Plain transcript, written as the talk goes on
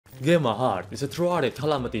Gamma Heart is a Terraria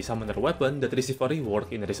Calamity summoner weapon that received a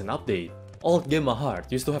rework in a recent update. Old Gamma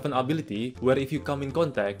Heart used to have an ability where if you come in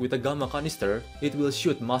contact with a Gamma canister, it will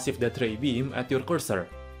shoot massive death ray beam at your cursor,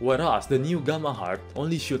 whereas the new Gamma Heart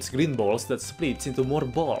only shoots green balls that splits into more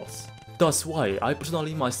balls. That's why I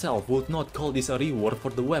personally myself would not call this a rework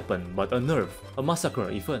for the weapon but a nerf, a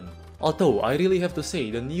massacre even. Although I really have to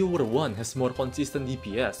say the newer one has more consistent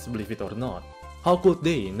DPS, believe it or not. How could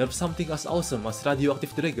they nerf something as awesome as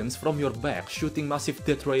radioactive dragons from your back shooting massive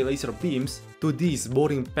death ray laser beams to these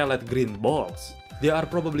boring pellet green balls? They are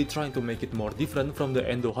probably trying to make it more different from the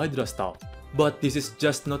Endo Hydra stuff. But this is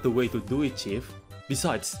just not the way to do it, Chief.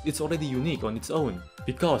 Besides, it's already unique on its own,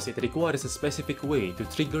 because it requires a specific way to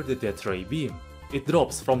trigger the death ray beam. It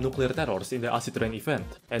drops from nuclear terrors in the acid rain event,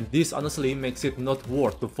 and this honestly makes it not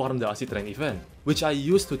worth to farm the acid rain event, which I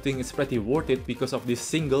used to think is pretty worth it because of this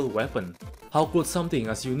single weapon. How could something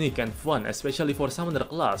as unique and fun, especially for summoner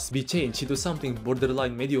class, be changed into something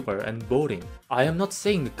borderline mediocre and boring? I am not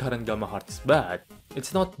saying the current Gamma Heart is bad.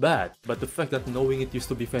 It's not bad, but the fact that knowing it used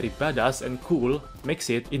to be very badass and cool makes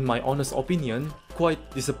it, in my honest opinion, quite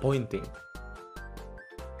disappointing.